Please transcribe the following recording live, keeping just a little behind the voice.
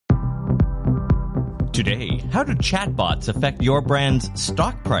Today, how do chatbots affect your brand's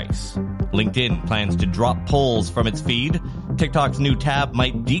stock price? LinkedIn plans to drop polls from its feed. TikTok's new tab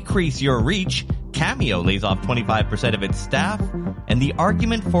might decrease your reach. Cameo lays off 25% of its staff. And the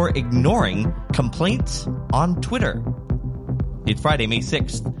argument for ignoring complaints on Twitter. It's Friday, May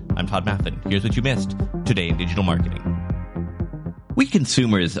 6th. I'm Todd Maffin. Here's what you missed today in digital marketing. We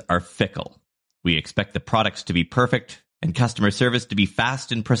consumers are fickle. We expect the products to be perfect and customer service to be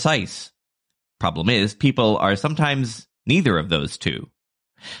fast and precise. Problem is, people are sometimes neither of those two.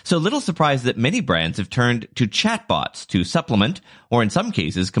 So little surprise that many brands have turned to chatbots to supplement, or in some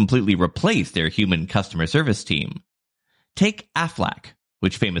cases completely replace their human customer service team. Take Aflac,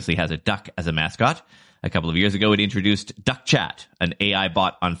 which famously has a duck as a mascot. A couple of years ago, it introduced Duck Chat, an AI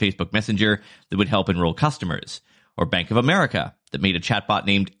bot on Facebook Messenger that would help enroll customers. Or Bank of America, that made a chatbot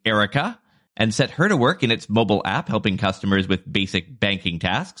named Erica and set her to work in its mobile app, helping customers with basic banking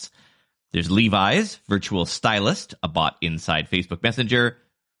tasks. There's Levi's Virtual Stylist, a bot inside Facebook Messenger.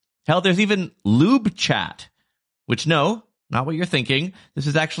 Hell, there's even Lube Chat, which no, not what you're thinking. This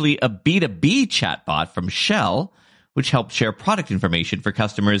is actually a B2B chatbot from Shell, which helps share product information for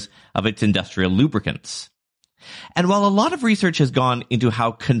customers of its industrial lubricants. And while a lot of research has gone into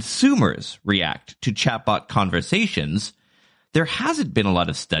how consumers react to chatbot conversations, there hasn't been a lot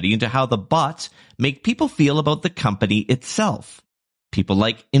of study into how the bots make people feel about the company itself. People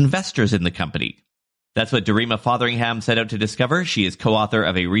like investors in the company. That's what Darima Fotheringham set out to discover. She is co-author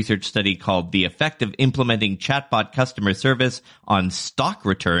of a research study called The Effect of Implementing Chatbot Customer Service on Stock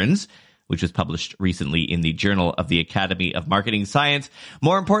Returns, which was published recently in the Journal of the Academy of Marketing Science.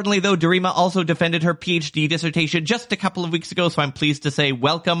 More importantly, though, Darima also defended her PhD dissertation just a couple of weeks ago, so I'm pleased to say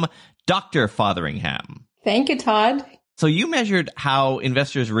welcome, Dr. Fotheringham. Thank you, Todd. So you measured how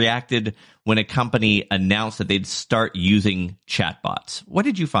investors reacted when a company announced that they'd start using chatbots. What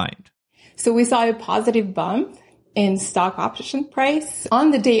did you find? So we saw a positive bump in stock option price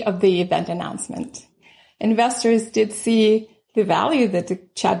on the day of the event announcement. Investors did see the value that the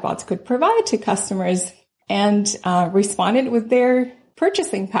chatbots could provide to customers and responded with their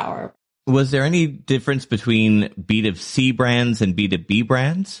purchasing power. Was there any difference between B2C brands and B2B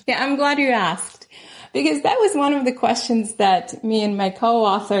brands? Yeah, I'm glad you asked, because that was one of the questions that me and my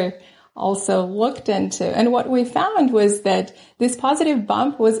co-author also looked into. And what we found was that this positive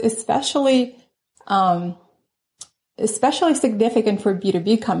bump was especially significant for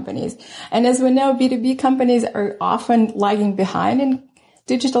B2B companies. And as we know, B2B companies are often lagging behind in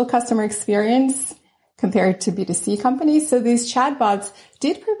digital customer experience compared to B2C companies. So these chatbots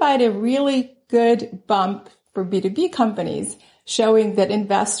did provide a really good bump for B2B companies, showing that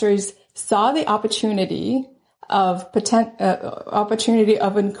investors saw the opportunity of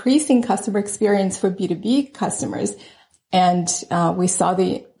increasing customer experience for B2B customers. And we saw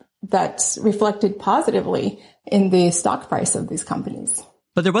that reflected positively in the stock price of these companies.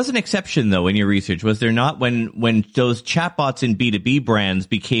 But there was an exception, though, in your research, was there not? When those chatbots in B2B brands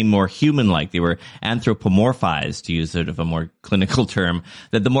became more human-like, they were anthropomorphized, to use sort of a more clinical term,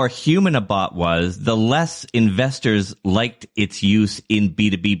 that the more human a bot was, the less investors liked its use in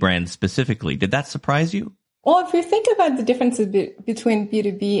B2B brands specifically. Did that surprise you? Well, if you think about the differences between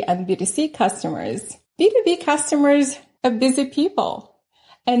B2B and B2C customers, B2B customers are busy people,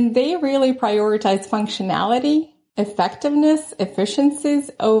 and they really prioritize functionality, effectiveness,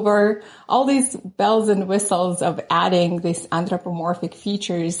 efficiencies over all these bells and whistles of adding these anthropomorphic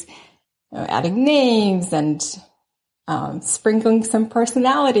features, adding names and sprinkling some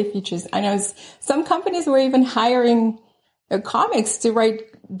personality features. I know some companies were even hiring comics to write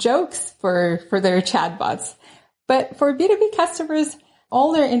jokes for their chatbots. But for B2B customers,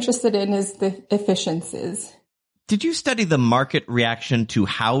 all they're interested in is the efficiencies. Did you study the market reaction to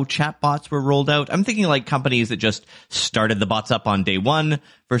how chatbots were rolled out? I'm thinking like companies that just started the bots up on day one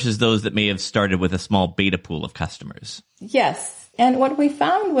versus those that may have started with a small beta pool of customers. Yes. And what we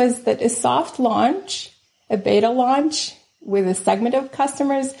found was that a soft launch, a beta launch with a segment of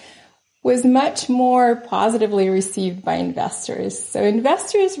customers was much more positively received by investors. So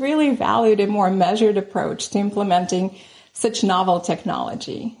investors really valued a more measured approach to implementing such novel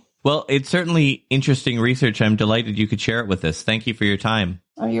technology. Well, it's certainly interesting research. I'm delighted you could share it with us. Thank you for your time.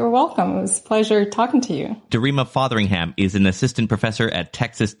 Oh, you're welcome. It was a pleasure talking to you. Darima Fotheringham is an assistant professor at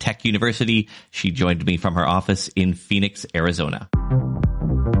Texas Tech University. She joined me from her office in Phoenix, Arizona.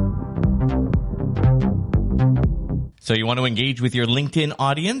 So you want to engage with your LinkedIn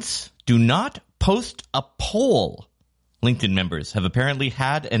audience? Do not post a poll. LinkedIn members have apparently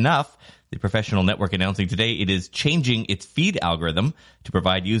had enough. The professional network announcing today it is changing its feed algorithm to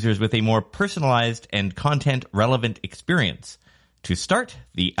provide users with a more personalized and content-relevant experience. To start,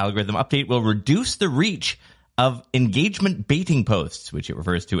 the algorithm update will reduce the reach of engagement baiting posts, which it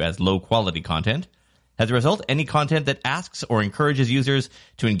refers to as low-quality content. As a result, any content that asks or encourages users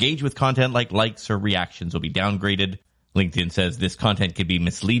to engage with content like likes or reactions will be downgraded. LinkedIn says this content can be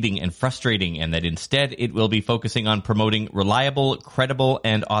misleading and frustrating, and that instead it will be focusing on promoting reliable, credible,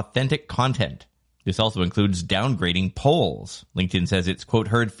 and authentic content. This also includes downgrading polls. LinkedIn says it's, quote,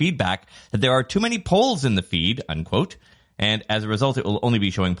 heard feedback that there are too many polls in the feed, unquote, and as a result it will only be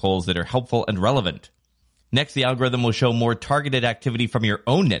showing polls that are helpful and relevant. Next, the algorithm will show more targeted activity from your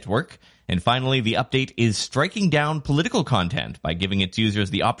own network. And finally, the update is striking down political content by giving its users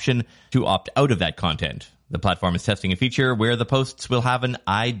the option to opt out of that content. The platform is testing a feature where the posts will have an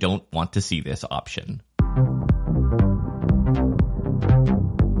 "I don't want to see this" option.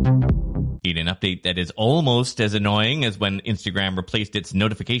 In an update that is almost as annoying as when Instagram replaced its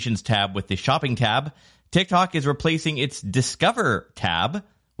notifications tab with the shopping tab, TikTok is replacing its Discover tab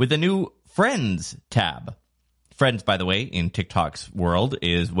with a new Friends tab. Friends, by the way, in TikTok's world,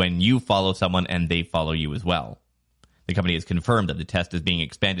 is when you follow someone and they follow you as well. The company has confirmed that the test is being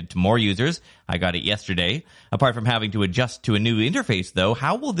expanded to more users. I got it yesterday. Apart from having to adjust to a new interface, though,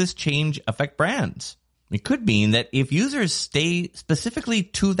 how will this change affect brands? It could mean that if users stay specifically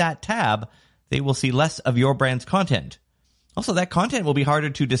to that tab, they will see less of your brand's content. Also, that content will be harder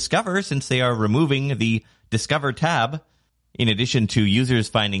to discover since they are removing the Discover tab. In addition to users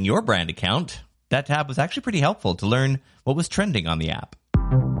finding your brand account, that tab was actually pretty helpful to learn what was trending on the app.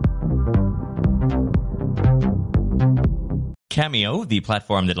 Cameo, the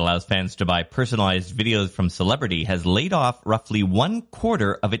platform that allows fans to buy personalized videos from celebrity, has laid off roughly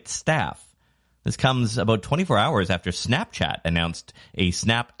 1/4 of its staff. This comes about 24 hours after Snapchat announced a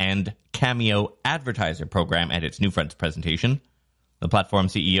Snap and Cameo advertiser program at its NewFronts presentation. The platform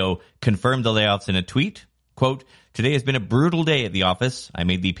CEO confirmed the layoffs in a tweet. Quote, "Today has been a brutal day at the office. I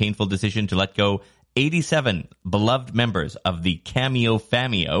made the painful decision to let go 87 beloved members of the Cameo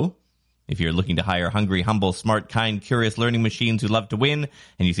Famio. If you're looking to hire hungry, humble, smart, kind, curious learning machines who love to win,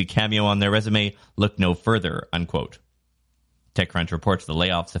 and you see Cameo on their resume, look no further," unquote. TechCrunch reports the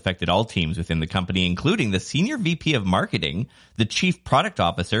layoffs affected all teams within the company, including the Senior VP of Marketing, the Chief Product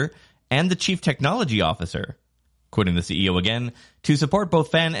Officer, and the Chief Technology Officer. Quoting the CEO again, "To support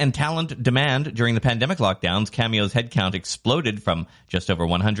both fan and talent demand during the pandemic lockdowns, Cameo's headcount exploded from just over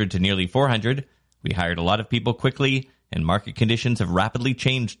 100 to nearly 400. We hired a lot of people quickly, and market conditions have rapidly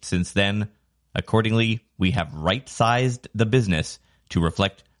changed since then. Accordingly, we have right-sized the business to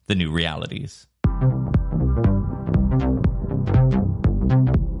reflect the new realities."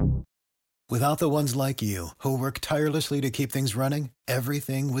 Without the ones like you, who work tirelessly to keep things running,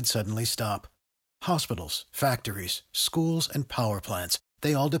 everything would suddenly stop. Hospitals, factories, schools, and power plants,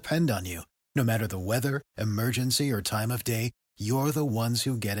 they all depend on you. No matter the weather, emergency, or time of day, you're the ones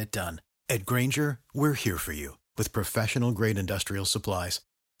who get it done. At Grainger, we're here for you with professional-grade industrial supplies.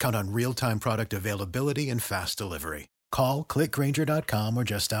 Count on real-time product availability and fast delivery. Call, click Grainger.com, or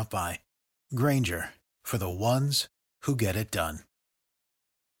just stop by. Grainger, for the ones who get it done.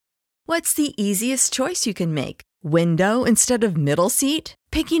 What's the easiest choice you can make? Window instead of middle seat?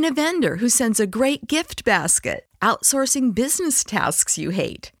 Picking a vendor who sends a great gift basket? Outsourcing business tasks you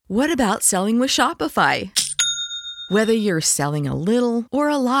hate? What about selling with Shopify? Whether you're selling a little or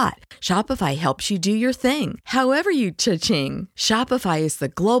a lot, Shopify helps you do your thing, however you cha-ching. Shopify is the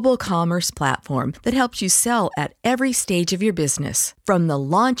global commerce platform that helps you sell at every stage of your business. From the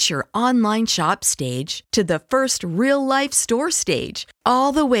launch your online shop stage to the first real-life store stage,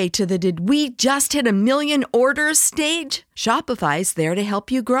 all the way to the "did we just hit 1 million orders" stage. Shopify's there to help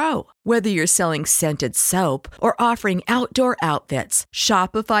you grow. Whether you're selling scented soap or offering outdoor outfits,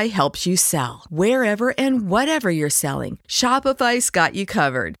 Shopify helps you sell. Wherever and whatever you're selling, Shopify's got you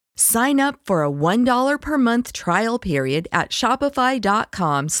covered. Sign up for a $1 per month trial period at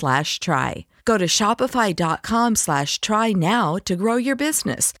shopify.com/try. Go to shopify.com/try now to grow your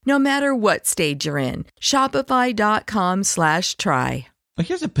business, no matter what stage you're in. Shopify.com/try. Well,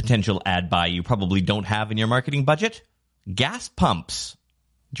 here's a potential ad buy you probably don't have in your marketing budget. Gas pumps.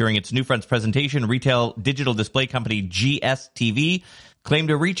 During its NewFronts presentation, retail digital display company GSTV claimed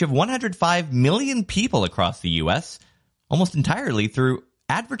a reach of 105 million people across the U.S., almost entirely through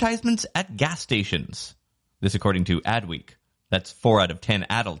advertisements at gas stations. This according to Adweek. That's 4 out of 10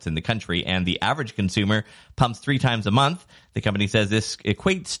 adults in the country, and the average consumer pumps 3 times a month. The company says this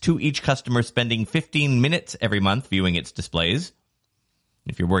equates to each customer spending 15 minutes every month viewing its displays.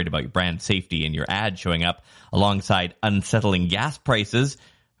 If you're worried about your brand safety and your ad showing up alongside unsettling gas prices,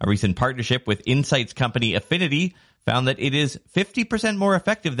 a recent partnership with insights company Affinity found that it is 50% more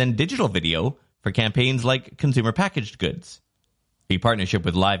effective than digital video for campaigns like consumer packaged goods. A partnership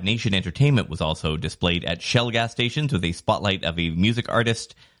with Live Nation Entertainment was also displayed at Shell gas stations with a spotlight of a music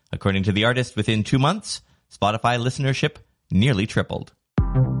artist. According to the artist, within 2 months, Spotify listenership nearly tripled.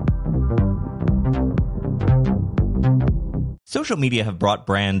 Social media have brought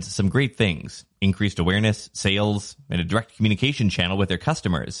brands some great things: increased awareness, sales, and a direct communication channel with their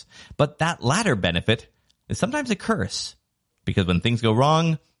customers. But that latter benefit is sometimes a curse, because when things go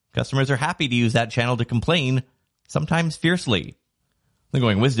wrong, customers are happy to use that channel to complain, sometimes fiercely. The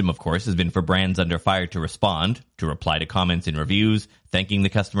going wisdom, of course, has been for brands under fire to respond, to reply to comments and reviews, thanking the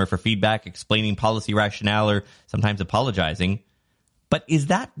customer for feedback, explaining policy rationale, or sometimes apologizing. But is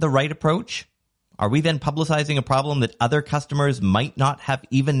that the right approach? Are we then publicizing a problem that other customers might not have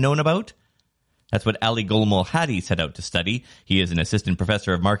even known about? That's what Ali Golmol-Hadi set out to study. He is an assistant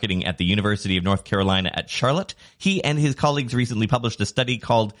professor of marketing at the University of North Carolina at Charlotte. He and his colleagues recently published a study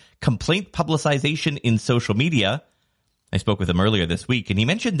called Complaint Publicization in Social Media. I spoke with him earlier this week, and he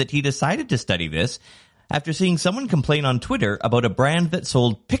mentioned that he decided to study this after seeing someone complain on Twitter about a brand that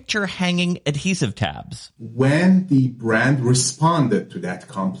sold picture-hanging adhesive tabs. When the brand responded to that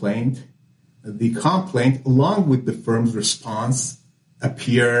complaint, the complaint, along with the firm's response,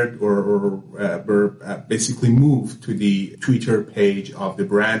 appeared or basically moved to the Twitter page of the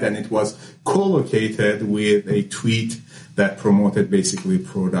brand, and it was co-located with a tweet that promoted basically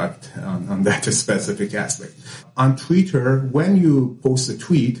product on that specific aspect. On Twitter, when you post a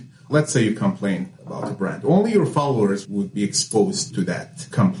tweet, let's say you complain about a brand, only your followers would be exposed to that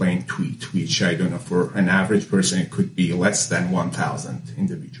complaint tweet, which I don't know, for an average person, it could be less than 1,000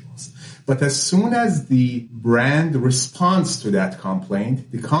 individuals. But as soon as the brand responds to that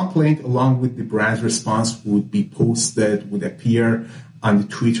complaint, the complaint along with the brand's response would be posted, would appear on the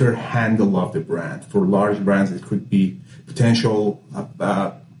Twitter handle of the brand. For large brands, it could be potential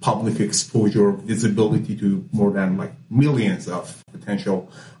public exposure, visibility to more than millions of potential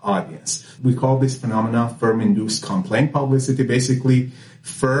audience. We call this phenomena firm-induced complaint publicity. Basically,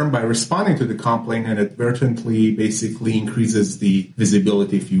 firm, by responding to the complaint, inadvertently basically increases the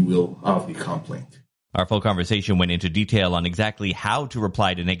visibility, if you will, of the complaint. Our full conversation went into detail on exactly how to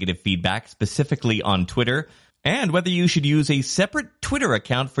reply to negative feedback, specifically on Twitter, and whether you should use a separate Twitter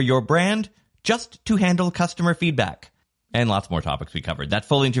account for your brand just to handle customer feedback. And lots more topics we covered. That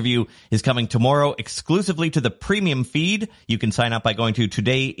full interview is coming tomorrow exclusively to the premium feed. You can sign up by going to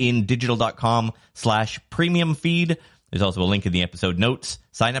todayindigital.com/premium feed. There's also a link in the episode notes.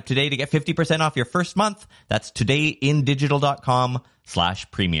 Sign up today to get 50% off your first month. That's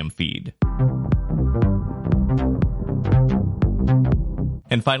todayindigital.com/premium feed.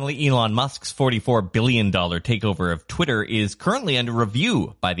 And finally, Elon Musk's $44 billion takeover of Twitter is currently under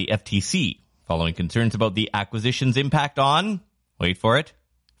review by the FTC, following concerns about the acquisition's impact on, wait for it,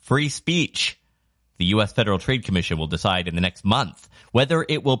 free speech. The U.S. Federal Trade Commission will decide in the next month whether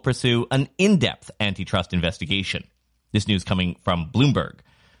it will pursue an in-depth antitrust investigation. This news coming from Bloomberg.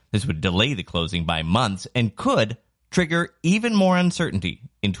 This would delay the closing by months and could trigger even more uncertainty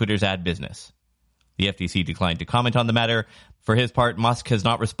in Twitter's ad business. The FTC declined to comment on the matter. For his part, Musk has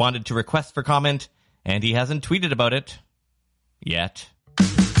not responded to requests for comment, and he hasn't tweeted about it yet.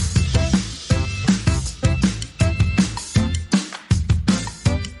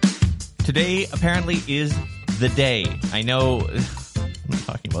 Today apparently is the day. I know I'm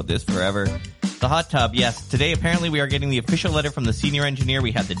talking about this forever. The hot tub, yes. Today apparently we are getting the official letter from the senior engineer.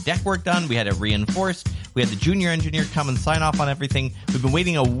 We had the deck work done. We had it reinforced. We had the junior engineer come and sign off on everything. We've been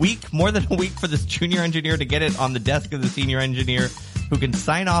waiting more than a week for this junior engineer to get it on the desk of the senior engineer who can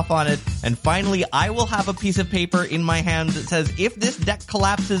sign off on it. And finally, I will have a piece of paper in my hands that says if this deck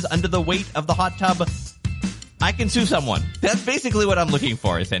collapses under the weight of the hot tub, I can sue someone. That's basically what I'm looking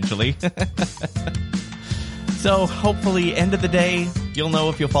for, essentially. So hopefully, end of the day, you'll know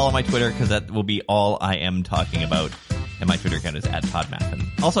if you'll follow my Twitter, because that will be all I am talking about. And my Twitter account is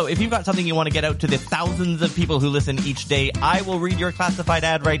 @ToddMaffin. Also, if you've got something you want to get out to the thousands of people who listen each day, I will read your classified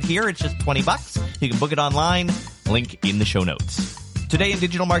ad right here. It's just $20. You can book it online. Link in the show notes. Today in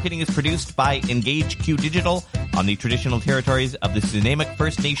Digital Marketing is produced by EngageQ Digital on the traditional territories of the Tsunamic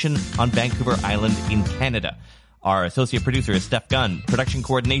First Nation on Vancouver Island in Canada. Our associate producer is Steph Gunn. Production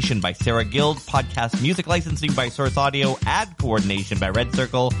coordination by Sarah Guild. Podcast music licensing by Source Audio. Ad coordination by Red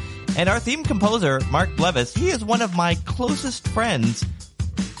Circle. And our theme composer, Mark Blevis, he is one of my closest friends,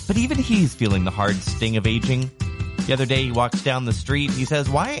 but even he's feeling the hard sting of aging. The other day he walks down the street. He says,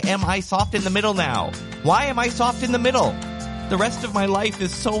 "Why am I soft in the middle now? Why am I soft in the middle? The rest of my life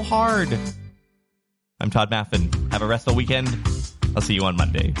is so hard." I'm Todd Maffin. Have a restful weekend. I'll see you on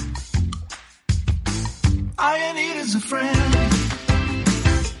Monday. All you need is a friend.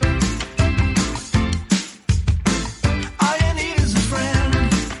 All you need is a friend.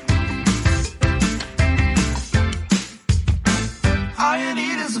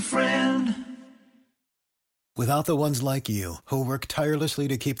 Without the ones like you, who work tirelessly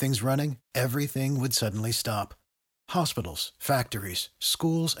to keep things running, everything would suddenly stop. Hospitals, factories,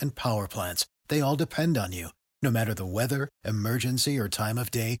 schools, and power plants, they all depend on you. No matter the weather, emergency, or time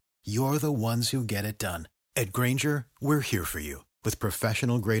of day, you're the ones who get it done. At Grainger, we're here for you with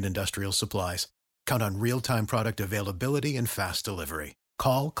professional-grade industrial supplies. Count on real-time product availability and fast delivery.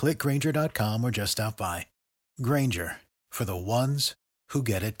 Call, click Grainger.com, or just stop by. Grainger, for the ones who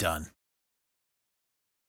get it done.